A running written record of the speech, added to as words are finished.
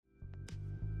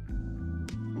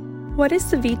What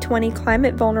is the V20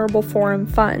 Climate Vulnerable Forum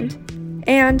Fund?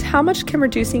 And how much can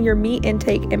reducing your meat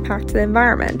intake impact the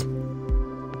environment?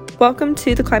 Welcome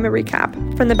to the Climate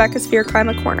Recap from the Beckosphere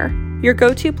Climate Corner, your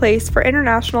go-to place for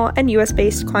international and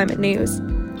US-based climate news.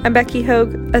 I'm Becky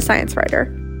Hogue, a science writer.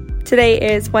 Today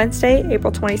is Wednesday,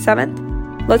 April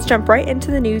 27th. Let's jump right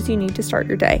into the news you need to start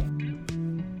your day.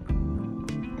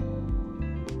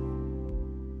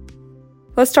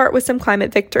 Let's start with some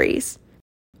climate victories.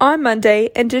 On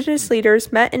Monday, Indigenous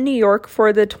leaders met in New York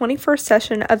for the 21st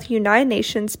session of the United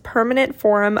Nations Permanent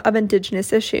Forum of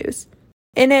Indigenous Issues.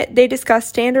 In it, they discussed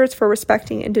standards for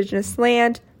respecting Indigenous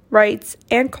land, rights,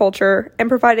 and culture, and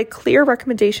provided clear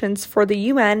recommendations for the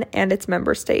UN and its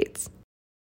member states.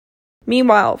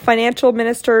 Meanwhile, financial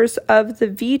ministers of the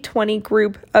V20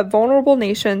 group of vulnerable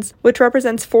nations, which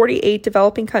represents 48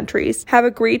 developing countries, have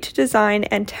agreed to design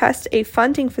and test a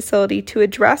funding facility to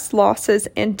address losses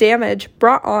and damage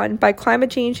brought on by climate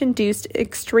change-induced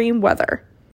extreme weather.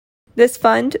 This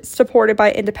fund, supported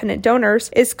by independent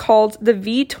donors, is called the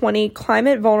V20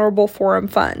 Climate Vulnerable Forum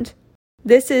Fund.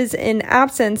 This is in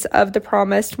absence of the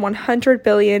promised $100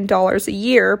 billion a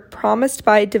year promised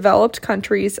by developed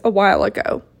countries a while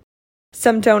ago.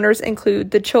 Some donors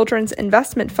include the Children's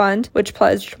Investment Fund, which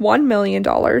pledged $1 million,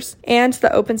 and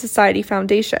the Open Society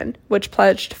Foundation, which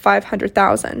pledged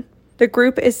 $500,000. The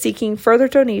group is seeking further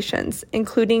donations,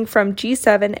 including from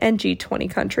G7 and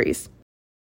G20 countries.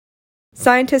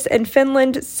 Scientists in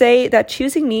Finland say that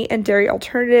choosing meat and dairy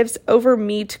alternatives over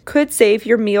meat could save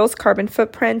your meal's carbon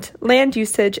footprint, land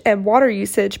usage, and water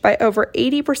usage by over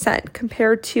 80%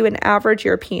 compared to an average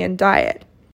European diet.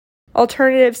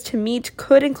 Alternatives to meat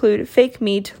could include fake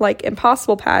meat like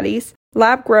Impossible patties,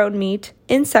 lab-grown meat,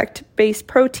 insect-based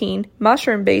protein,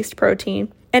 mushroom-based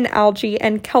protein, and algae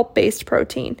and kelp-based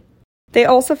protein. They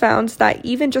also found that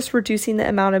even just reducing the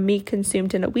amount of meat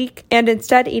consumed in a week and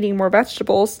instead eating more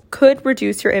vegetables could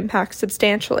reduce your impact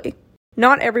substantially.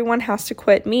 Not everyone has to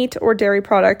quit meat or dairy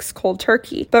products cold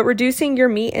turkey, but reducing your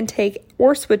meat intake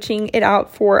or switching it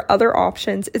out for other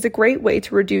options is a great way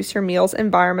to reduce your meal's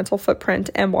environmental footprint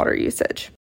and water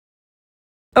usage.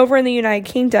 Over in the United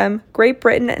Kingdom, Great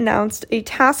Britain announced a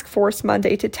task force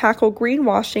Monday to tackle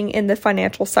greenwashing in the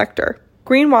financial sector.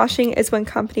 Greenwashing is when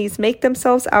companies make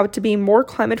themselves out to be more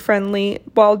climate-friendly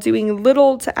while doing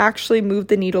little to actually move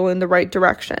the needle in the right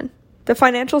direction. The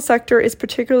financial sector is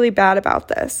particularly bad about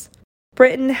this.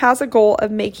 Britain has a goal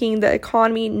of making the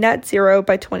economy net zero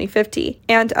by 2050,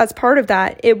 and as part of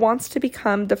that, it wants to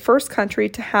become the first country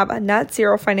to have a net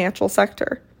zero financial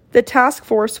sector. The task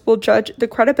force will judge the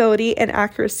credibility and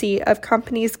accuracy of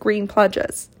companies' green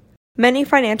pledges. Many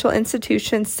financial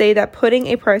institutions say that putting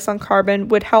a price on carbon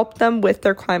would help them with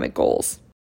their climate goals.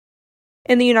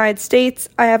 In the United States,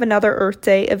 I have another Earth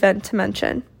Day event to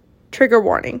mention. Trigger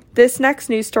warning. This next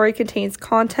news story contains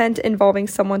content involving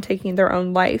someone taking their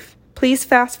own life. Please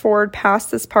fast forward past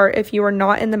this part if you are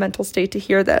not in the mental state to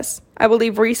hear this. I will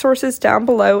leave resources down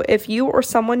below if you or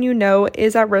someone you know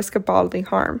is at risk of bodily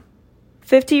harm.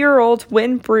 50-year-old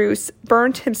Wynn Bruce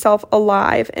burned himself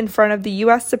alive in front of the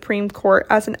U.S. Supreme Court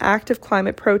as an act of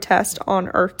climate protest on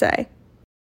Earth Day.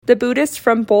 The Buddhist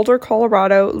from Boulder,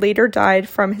 Colorado, later died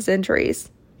from his injuries.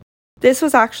 This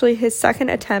was actually his second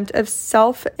attempt of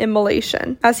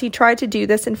self-immolation, as he tried to do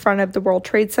this in front of the World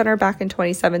Trade Center back in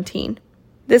 2017.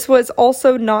 This was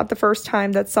also not the first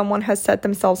time that someone has set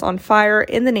themselves on fire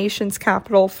in the nation's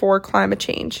capital for climate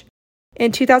change.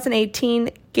 In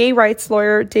 2018, gay rights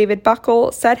lawyer David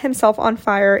Buckle set himself on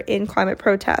fire in climate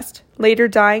protest, later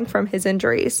dying from his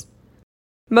injuries.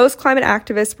 Most climate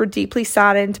activists were deeply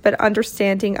saddened but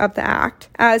understanding of the act,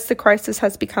 as the crisis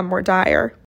has become more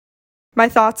dire. My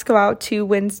thoughts go out to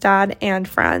Wynn's dad and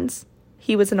friends.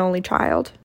 He was an only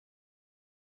child.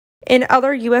 In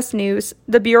other U.S. news,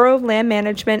 the Bureau of Land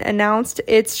Management announced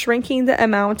it's shrinking the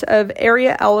amount of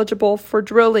area eligible for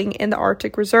drilling in the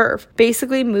Arctic Reserve,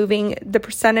 basically moving the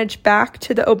percentage back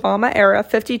to the Obama-era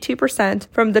 52%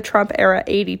 from the Trump-era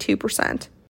 82%.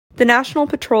 The National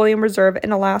Petroleum Reserve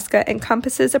in Alaska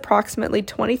encompasses approximately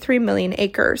 23 million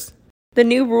acres. The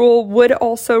new rule would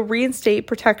also reinstate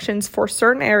protections for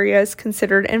certain areas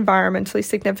considered environmentally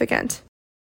significant.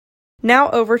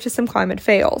 Now over to some climate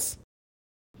fails.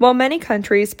 While many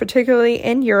countries, particularly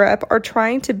in Europe, are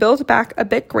trying to build back a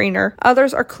bit greener,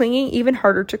 others are clinging even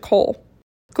harder to coal.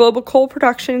 Global coal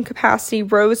production capacity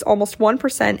rose almost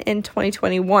 1% in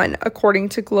 2021, according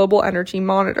to Global Energy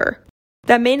Monitor.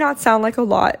 That may not sound like a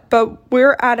lot, but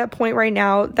we're at a point right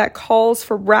now that calls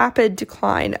for rapid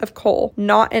decline of coal,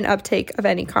 not an uptake of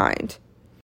any kind.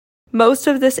 Most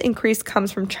of this increase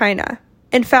comes from China.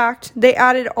 In fact, they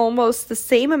added almost the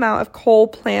same amount of coal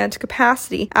plant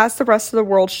capacity as the rest of the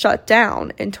world shut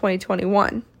down in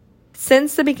 2021.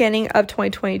 Since the beginning of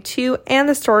 2022 and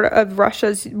the start of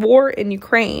Russia's war in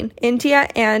Ukraine, India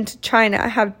and China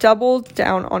have doubled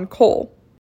down on coal.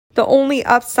 The only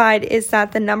upside is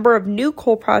that the number of new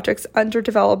coal projects under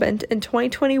development in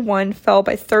 2021 fell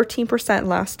by 13%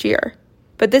 last year.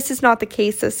 But this is not the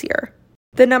case this year.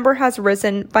 The number has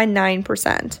risen by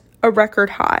 9%, a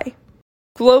record high.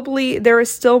 Globally, there is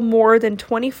still more than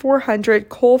 2,400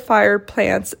 coal-fired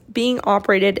plants being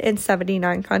operated in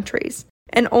 79 countries,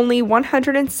 and only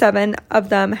 107 of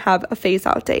them have a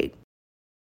phase-out date.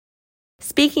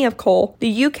 Speaking of coal,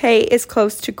 the UK is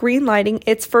close to greenlighting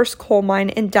its first coal mine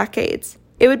in decades.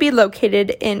 It would be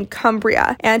located in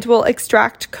Cumbria and will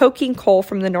extract coking coal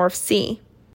from the North Sea.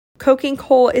 Coking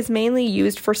coal is mainly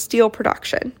used for steel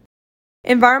production.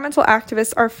 Environmental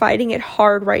activists are fighting it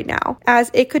hard right now,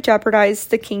 as it could jeopardize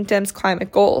the kingdom's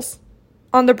climate goals.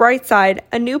 On the bright side,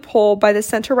 a new poll by the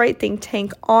centre-right think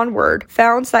tank Onward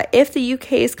found that if the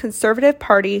UK's Conservative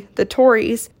Party, the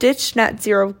Tories, ditched net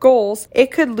zero goals,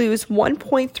 it could lose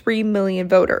 1.3 million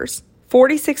voters.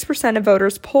 46% of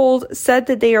voters polled said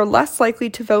that they are less likely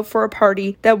to vote for a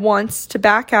party that wants to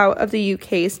back out of the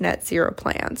UK's net zero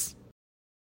plans.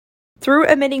 Through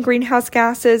emitting greenhouse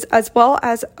gases as well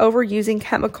as overusing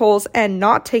chemicals and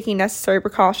not taking necessary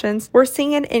precautions, we're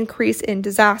seeing an increase in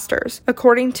disasters,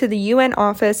 according to the UN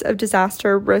Office of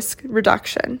Disaster Risk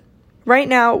Reduction. Right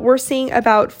now, we're seeing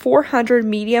about 400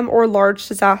 medium or large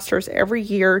disasters every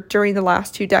year during the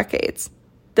last 2 decades.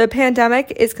 The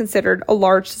pandemic is considered a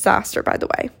large disaster, by the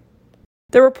way.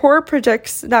 The report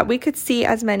predicts that we could see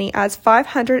as many as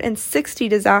 560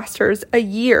 disasters a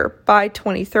year by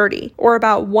 2030, or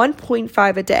about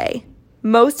 1.5 a day.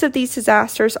 Most of these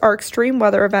disasters are extreme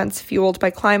weather events fueled by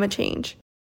climate change.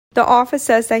 The office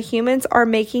says that humans are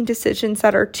making decisions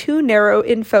that are too narrow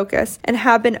in focus and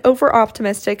have been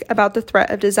over-optimistic about the threat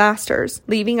of disasters,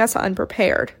 leaving us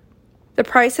unprepared. The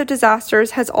price of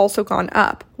disasters has also gone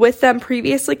up, with them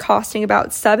previously costing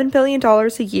about $7 billion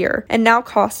a year and now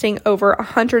costing over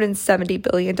 $170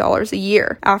 billion a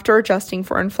year after adjusting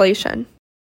for inflation.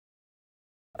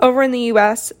 Over in the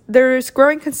US, there's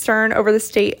growing concern over the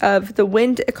state of the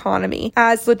wind economy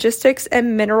as logistics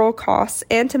and mineral costs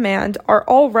and demand are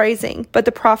all rising, but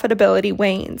the profitability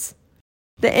wanes.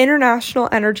 The International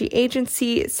Energy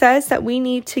Agency says that we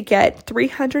need to get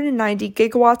 390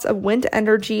 gigawatts of wind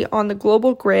energy on the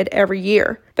global grid every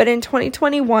year, but in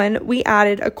 2021, we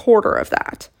added a quarter of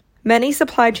that. Many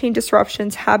supply chain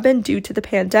disruptions have been due to the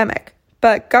pandemic,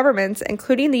 but governments,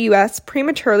 including the US,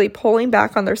 prematurely pulling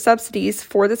back on their subsidies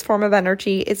for this form of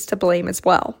energy is to blame as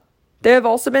well. There have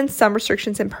also been some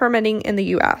restrictions in permitting in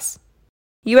the US.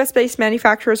 US-based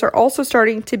manufacturers are also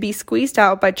starting to be squeezed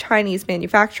out by Chinese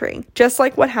manufacturing, just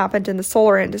like what happened in the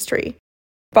solar industry.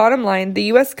 Bottom line, the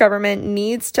US government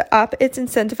needs to up its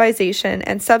incentivization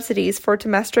and subsidies for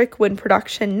domestic wind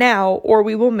production now, or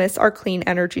we will miss our clean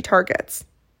energy targets.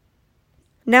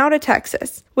 Now to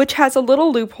Texas, which has a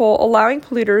little loophole allowing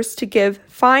polluters to give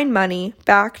fine money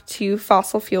back to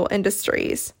fossil fuel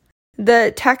industries.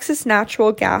 The Texas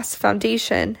Natural Gas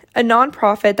Foundation, a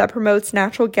nonprofit that promotes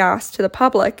natural gas to the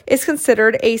public, is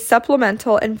considered a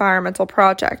supplemental environmental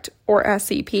project, or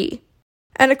SEP.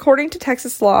 And according to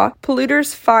Texas law,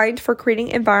 polluters fined for creating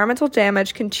environmental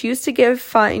damage can choose to give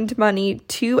fined money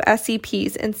to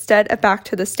SEPs instead of back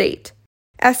to the state.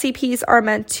 SEPs are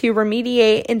meant to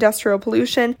remediate industrial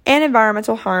pollution and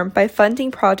environmental harm by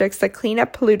funding projects that clean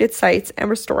up polluted sites and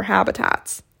restore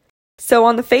habitats. So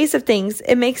on the face of things,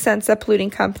 it makes sense that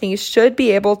polluting companies should be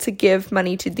able to give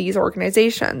money to these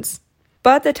organizations.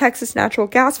 But the Texas Natural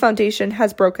Gas Foundation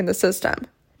has broken the system.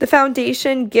 The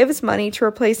foundation gives money to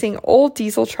replacing old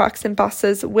diesel trucks and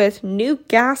buses with new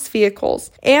gas vehicles,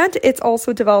 and it's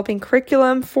also developing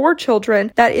curriculum for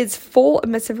children that is full of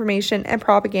misinformation and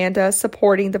propaganda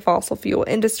supporting the fossil fuel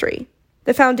industry.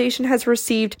 The foundation has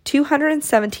received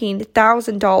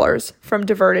 $217,000 from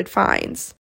diverted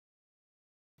fines.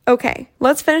 Okay,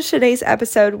 let's finish today's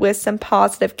episode with some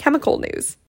positive chemical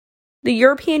news. The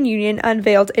European Union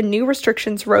unveiled a new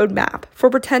restrictions roadmap for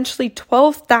potentially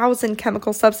 12,000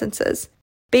 chemical substances,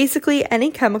 basically any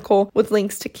chemical with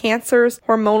links to cancers,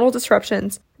 hormonal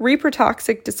disruptions,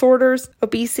 reprotoxic disorders,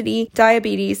 obesity,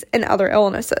 diabetes, and other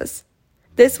illnesses.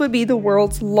 This would be the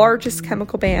world's largest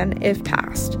chemical ban if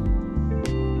passed.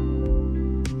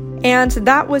 And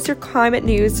that was your climate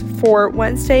news for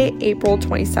Wednesday, April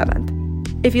 27th.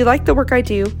 If you like the work I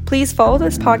do, please follow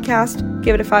this podcast,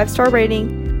 give it a 5-star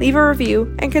rating, leave a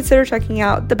review, and consider checking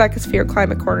out the Becca's Fear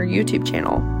Climate Corner YouTube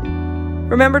channel.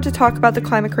 Remember to talk about the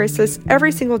climate crisis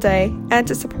every single day and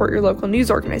to support your local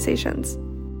news organizations.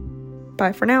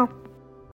 Bye for now.